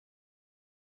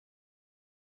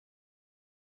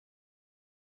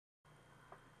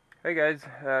Hey guys,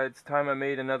 it's time I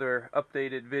made another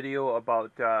updated video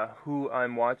about who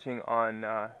I'm watching on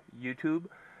YouTube.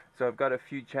 So I've got a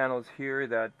few channels here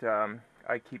that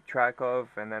I keep track of,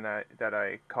 and then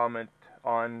I comment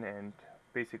on and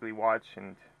basically watch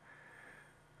and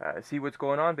see what's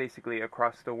going on basically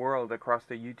across the world, across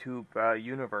the YouTube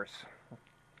universe.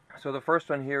 So the first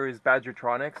one here is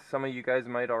Badgertronix. Some of you guys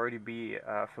might already be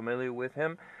familiar with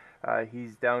him.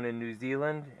 He's down in New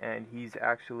Zealand, and he's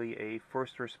actually a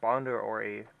first responder, or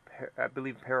I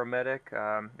believe paramedic,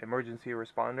 emergency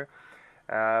responder.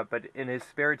 But in his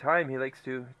spare time, he likes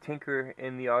to tinker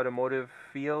in the automotive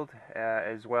field,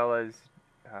 as well as,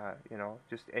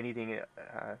 just anything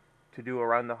to do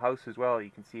around the house as well. You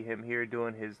can see him here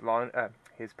doing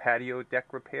his patio deck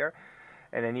repair.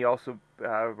 And then he also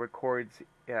records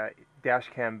dash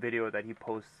cam video that he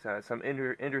posts. Some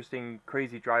interesting,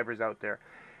 crazy drivers out there.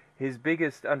 His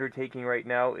biggest undertaking right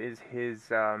now is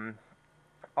his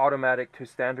automatic to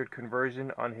standard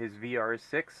conversion on his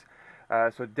VR6.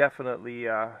 So definitely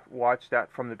watch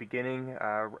that from the beginning.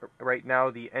 Right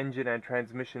now the engine and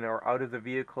transmission are out of the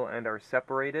vehicle and are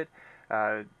separated,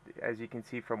 as you can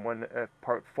see from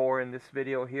part 4 in this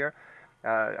video here.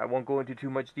 I won't go into too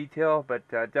much detail, but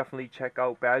definitely check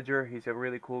out Badger. He's a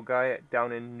really cool guy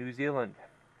down in New Zealand.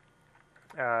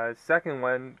 Second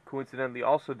one, coincidentally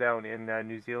also down in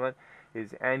New Zealand,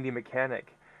 is Andy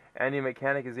Mechanic. Andy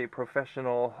Mechanic is a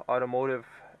professional automotive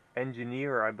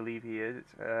engineer, I believe he is,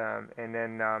 and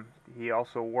then he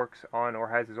also works on, or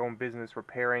has his own business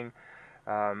repairing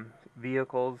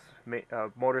vehicles,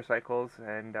 motorcycles,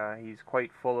 and he's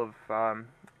quite full of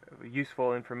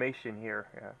useful information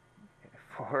here,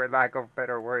 for lack of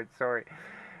better words, sorry.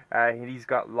 He's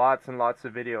got lots and lots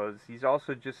of videos. He's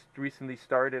also just recently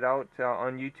started out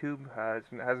on YouTube. It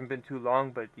hasn't been too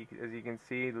long, but as you can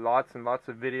see, lots and lots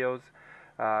of videos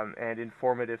and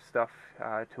informative stuff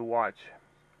to watch.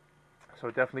 So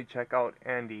definitely check out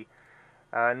Andy.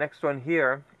 Next one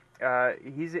here,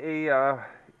 he's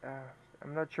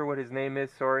I'm not sure what his name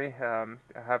is, sorry. I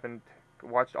haven't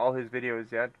watched all his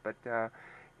videos yet, but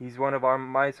he's one of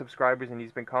my subscribers, and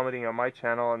he's been commenting on my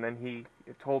channel, and then he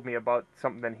told me about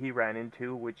something that he ran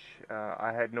into, which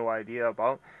I had no idea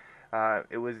about.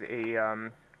 It was a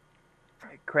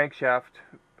crankshaft,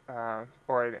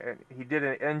 he did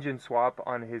an engine swap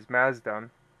on his Mazda,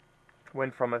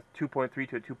 went from a 2.3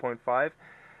 to a 2.5,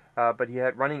 but he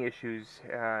had running issues,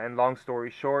 and long story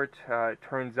short, it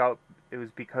turns out it was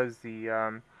because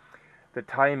the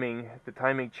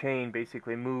timing chain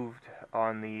basically moved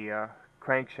on the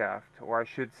crankshaft, or I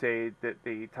should say that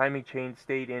the timing chain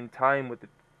stayed in time with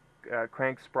the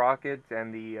crank sprocket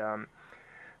and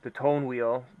the tone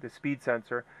wheel, the speed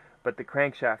sensor, but the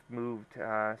crankshaft moved.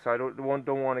 So I don't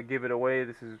want to give it away.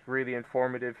 This is really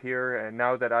informative here, and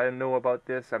now that I know about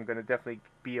this, I'm going to definitely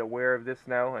be aware of this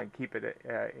now and keep it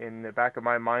in the back of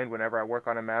my mind whenever I work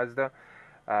on a Mazda.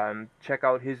 Check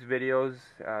out his videos.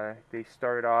 They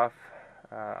started off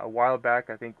a while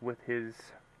back, I think, with his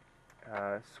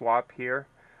swap here.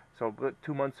 So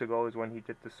 2 months ago is when he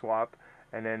did the swap,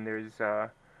 and then there's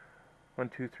 1,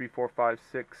 2, 3, 4, 5,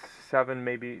 6, 7,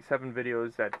 maybe 7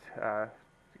 videos that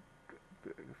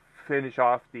finish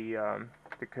off the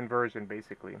conversion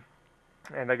basically.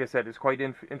 And like I said, it's quite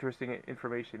interesting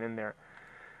information in there.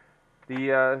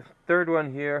 The third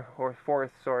one here, or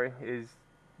fourth, sorry, is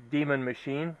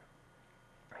Deamonmachine.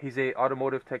 He's a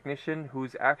automotive technician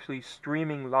who's actually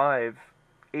streaming live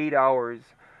 8 hours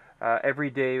every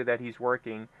day that he's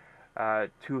working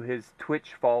to his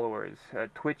Twitch followers.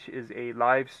 Twitch is a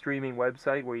live streaming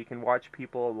website where you can watch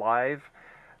people live,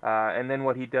 and then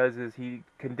what he does is he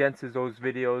condenses those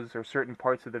videos, or certain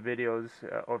parts of the videos,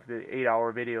 of the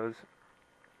 8-hour videos,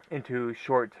 into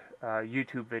short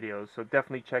YouTube videos. So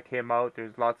definitely check him out.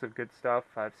 There's lots of good stuff.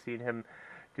 I've seen him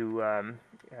do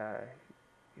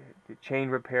the chain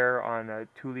repair on a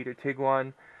 2-liter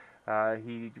Tiguan.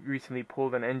 He recently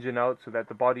pulled an engine out so that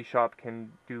the body shop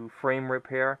can do frame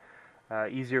repair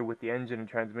easier with the engine and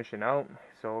transmission out.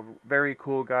 So very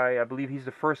cool guy. I believe he's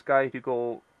the first guy to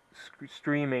go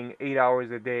streaming 8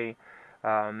 hours a day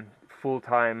full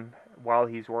time while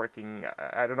he's working.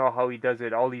 I don't know how he does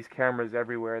it. All these cameras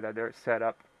everywhere that are set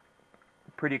up.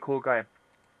 Pretty cool guy.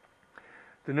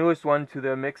 The newest one to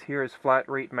the mix here is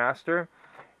Flatrate Master.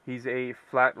 He's a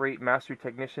Flatrate Master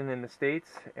technician in the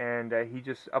States, and he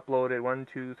just uploaded 1,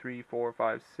 2, 3, 4,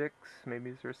 5, 6,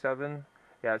 maybe there's 7.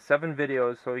 Yeah, 7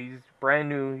 videos, so he's brand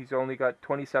new. He's only got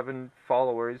 27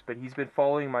 followers, but he's been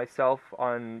following myself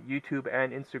on YouTube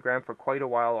and Instagram for quite a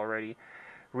while already.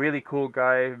 Really cool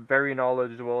guy, very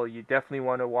knowledgeable. You definitely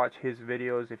want to watch his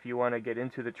videos if you want to get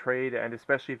into the trade, and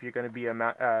especially if you're going to be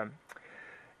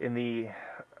in the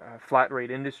flat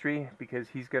rate industry, because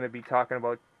he's going to be talking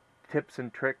about tips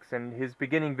and tricks, and his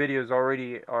beginning videos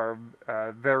already are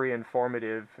very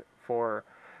informative for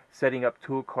setting up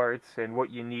tool carts and what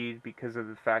you need, because of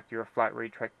the fact you're a flat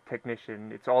rate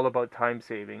technician. It's all about time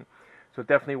saving, so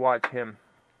definitely watch him.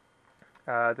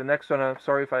 The next one, I'm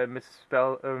sorry if I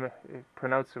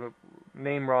pronounced the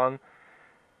name wrong,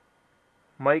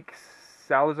 Maic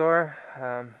Salazar.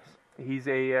 He's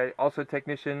also a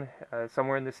technician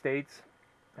somewhere in the States.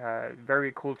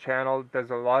 Very cool channel, does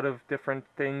a lot of different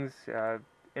things,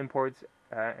 imports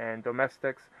and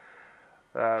domestics,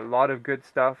 a lot of good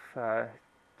stuff,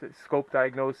 scope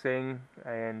diagnosing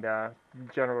and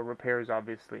general repairs,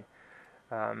 obviously.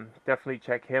 Definitely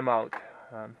check him out.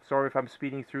 Sorry if I'm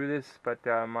speeding through this, but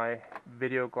my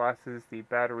video glasses, the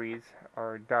batteries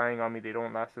are dying on me. They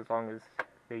don't last as long as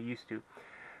they used to.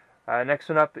 Next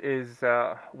one up is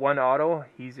One Auto.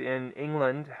 He's in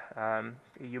England.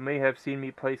 You may have seen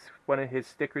me place one of his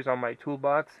stickers on my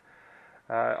toolbox.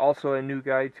 Also a new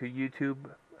guy to YouTube,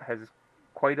 has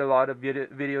quite a lot of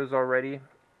videos already,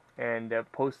 and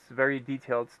posts very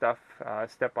detailed stuff,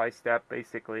 step by step,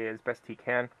 basically, as best he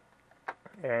can.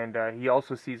 And he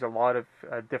also sees a lot of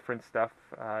different stuff,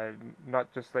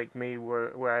 not just like me,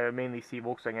 where I mainly see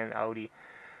Volkswagen and Audi.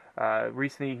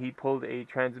 Recently he pulled a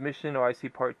transmission. Oh, I see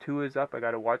part 2 is up. I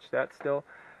gotta watch that still.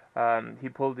 He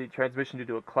pulled the transmission to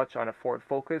do a clutch on a Ford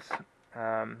Focus.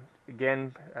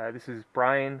 Again, this is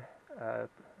Brian. I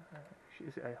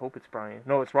hope it's Brian.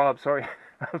 No, it's Rob, sorry.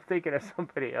 I'm thinking of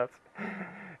somebody else.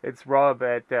 It's Rob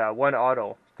at One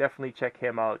Auto. Definitely check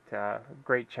him out.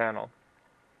 Great channel.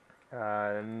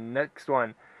 Next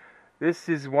one. This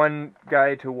is one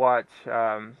guy to watch.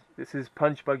 This is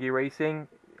Punchbuggies Racing.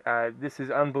 This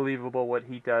is unbelievable what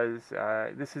he does.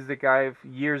 This is the guy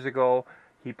years ago.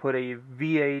 He put a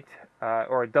V8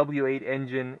 or a W8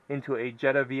 engine into a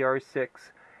Jetta VR6,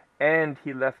 and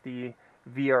he left the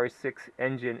VR6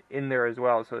 engine in there as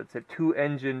well. So it's a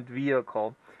 2-engined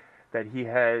vehicle that he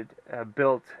had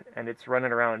built, and it's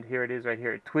running around. Here it is right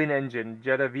here. Twin engine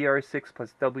Jetta VR6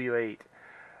 plus W8.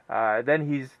 Then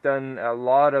he's done a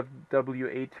lot of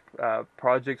W8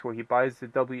 projects where he buys the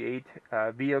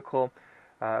W8 vehicle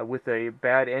with a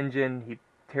bad engine. He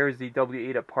tears the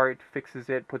W8 apart, fixes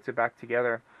it, puts it back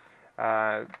together.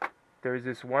 There's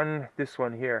this one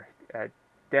here,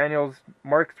 Daniel's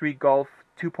Mark III Golf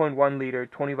 2.1 liter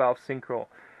 20 valve synchro.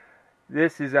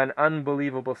 This is an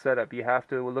unbelievable setup. You have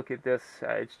to look at this.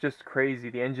 It's just crazy.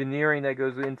 The engineering that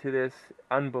goes into this,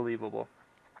 unbelievable.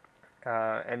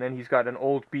 And then he's got an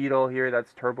old Beetle here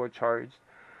that's turbocharged.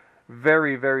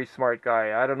 Very, very smart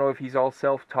guy. I don't know if he's all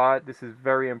self-taught. This is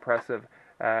very impressive.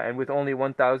 And with only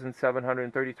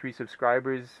 1,733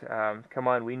 subscribers, come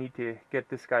on, we need to get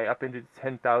this guy up into the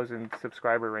 10,000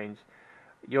 subscriber range.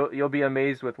 You'll be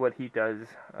amazed with what he does.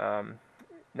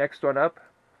 Next one up,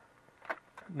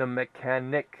 the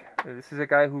Mechanic. This is a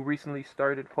guy who recently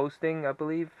started posting, I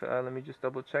believe. Let me just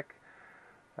double check.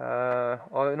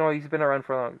 Oh no, he's been around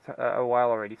for a while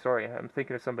already. Sorry, I'm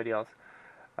thinking of somebody else.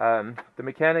 The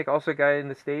Mechanic, also a guy in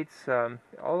the States.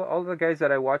 All the guys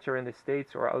that I watch are in the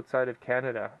States or outside of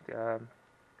Canada.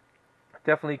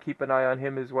 Definitely keep an eye on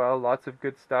him as well. Lots of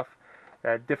good stuff.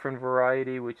 Different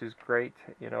variety, which is great,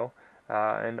 you know.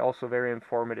 And also very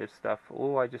informative stuff.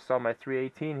 Oh, I just saw my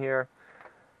 318 here.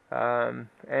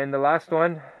 And the last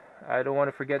one, I don't want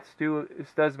to forget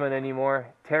Stuzman anymore.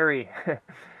 Terry.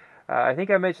 I think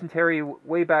I mentioned Terry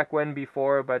way back when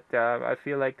before, but I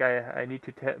feel like I need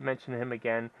to mention him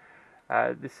again.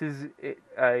 This is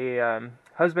a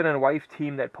husband and wife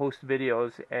team that post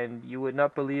videos, and you would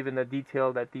not believe in the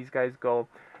detail that these guys go.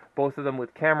 Both of them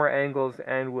with camera angles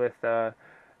and with the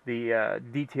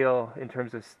detail in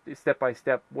terms of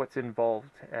step-by-step what's involved.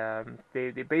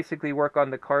 They basically work on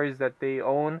the cars that they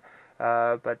own,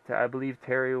 but I believe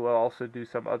Terry will also do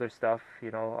some other stuff,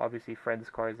 you know, obviously friends'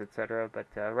 cars, etc. But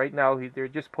right now they're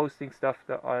just posting stuff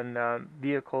on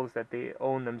vehicles that they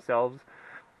own themselves.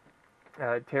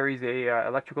 Terry's a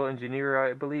electrical engineer,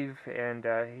 I believe, and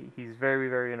he's very,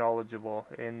 very knowledgeable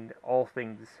in all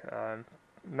things,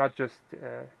 not just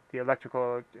the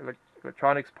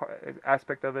electronics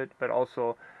aspect of it, but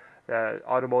also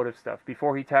automotive stuff.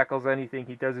 Before he tackles anything,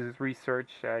 he does his research.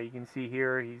 You can see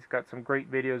here he's got some great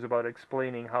videos about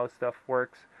explaining how stuff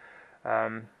works,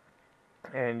 and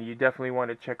you definitely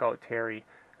want to check out Terry.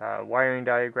 Wiring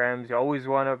diagrams, you always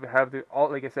want to have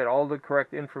like I said, all the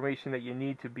correct information that you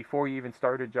need to before you even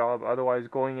start a job. Otherwise,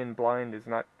 going in blind is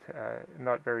not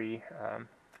very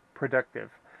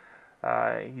productive.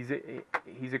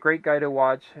 He's a great guy to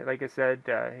watch. Like I said,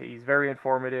 he's very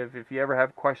informative. If you ever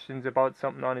have questions about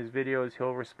something on his videos,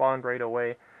 he'll respond right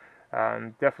away.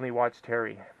 definitely watch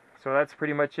Terry. So that's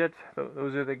pretty much it.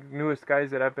 Those are the newest guys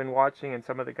that I've been watching, and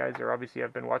some of the guys are obviously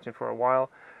I've been watching for a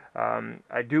while.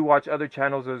 I do watch other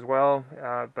channels as well,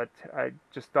 but I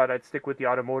just thought I'd stick with the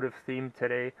automotive theme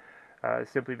today,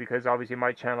 simply because obviously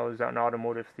my channel is an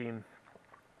automotive theme,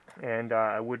 and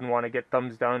I wouldn't want to get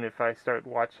thumbs down if I start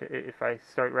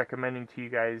recommending to you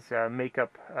guys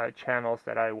makeup channels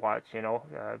that I watch, you know,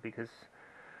 because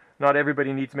not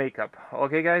everybody needs makeup.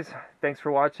 Okay, guys, thanks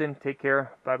for watching. Take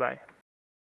care. Bye bye.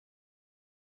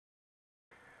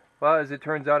 Well, as it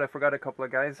turns out, I forgot a couple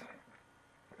of guys.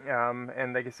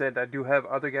 And like I said, I do have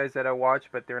other guys that I watch,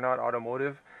 but they're not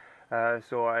automotive.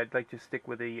 So I'd like to stick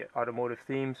with the automotive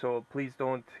theme. So please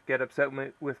don't get upset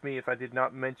with me if I did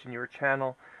not mention your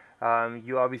channel.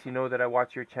 You obviously know that I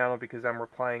watch your channel because I'm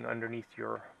replying underneath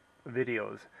your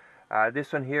videos.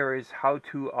 This one here is How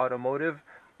to Automotive.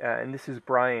 And this is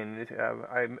Brian.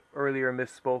 I earlier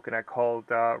misspoke and I called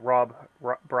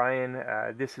Brian.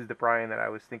 This is the Brian that I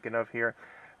was thinking of here.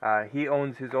 He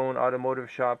owns his own automotive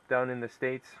shop down in the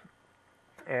States,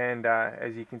 and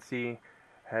as you can see,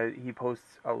 he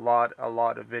posts a lot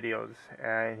of videos,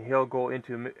 and he'll go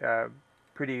into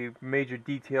pretty major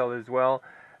detail as well.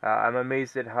 I'm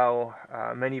amazed at how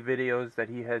many videos that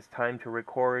he has time to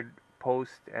record,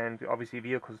 post, and obviously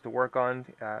vehicles to work on,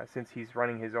 since he's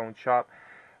running his own shop.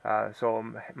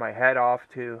 So my hat off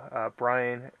to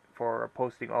Brian for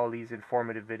posting all these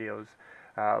informative videos.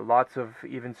 Lots of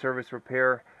even service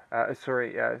repair,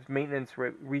 maintenance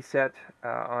reset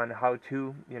on how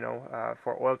to, you know,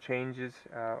 for oil changes,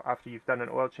 after you've done an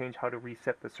oil change, how to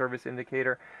reset the service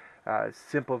indicator.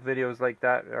 Simple videos like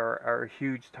that are a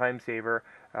huge time saver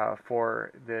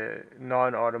for the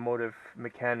non-automotive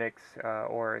mechanics,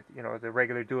 or, you know, the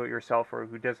regular do-it-yourselfer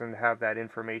who doesn't have that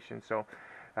information. So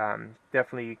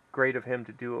definitely great of him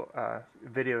to do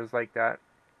videos like that.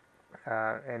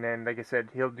 And then, like I said,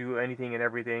 he'll do anything and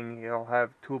everything. He'll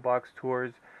have toolbox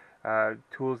tours,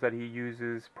 tools that he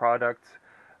uses, products,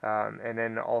 and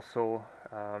then also,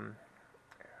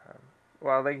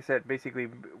 well, like I said, basically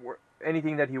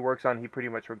anything that he works on, he pretty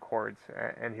much records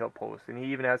and he'll post. And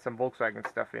he even has some Volkswagen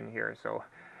stuff in here. So,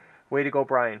 way to go,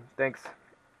 Brian. Thanks.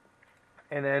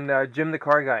 And then Jim the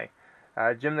Car Guy.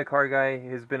 Jim the Car Guy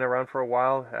has been around for a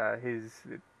while. His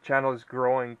channel is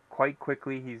growing quite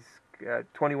quickly. He's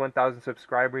 21,000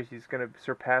 subscribers. He's going to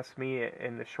surpass me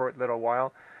in a short little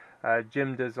while.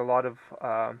 Jim does a lot of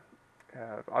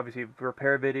obviously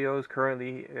repair videos.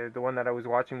 Currently, the one that I was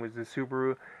watching was the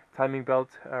Subaru timing belt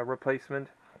replacement.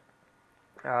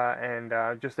 And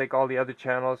just like all the other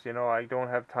channels, you know, I don't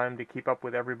have time to keep up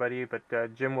with everybody, but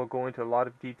Jim will go into a lot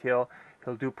of detail.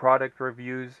 He'll do product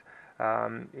reviews.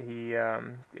 He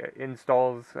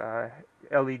installs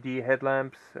LED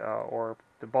headlamps, or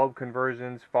the bulb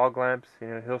conversions, fog lamps. You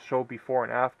know, he'll show before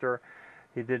and after.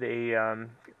 He did a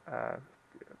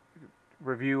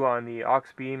review on the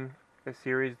Oxbeam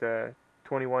series, the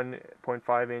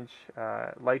 21.5 inch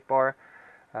light bar,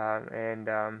 and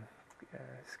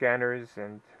scanners,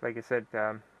 and like I said,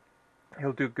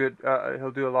 he'll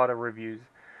do a lot of reviews.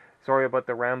 Sorry about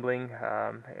the rambling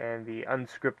and the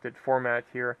unscripted format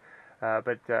here.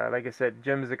 But like I said,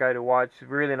 Jim is a guy to watch.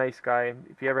 Really nice guy.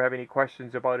 If you ever have any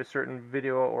questions about a certain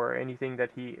video or anything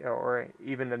that or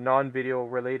even a non-video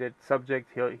related subject,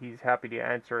 he's happy to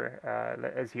answer,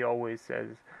 as he always says.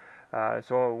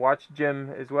 So watch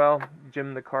Jim as well,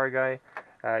 Jim the Car Guy.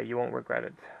 You won't regret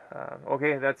it.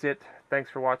 Okay, that's it. Thanks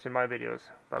for watching my videos.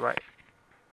 Bye bye.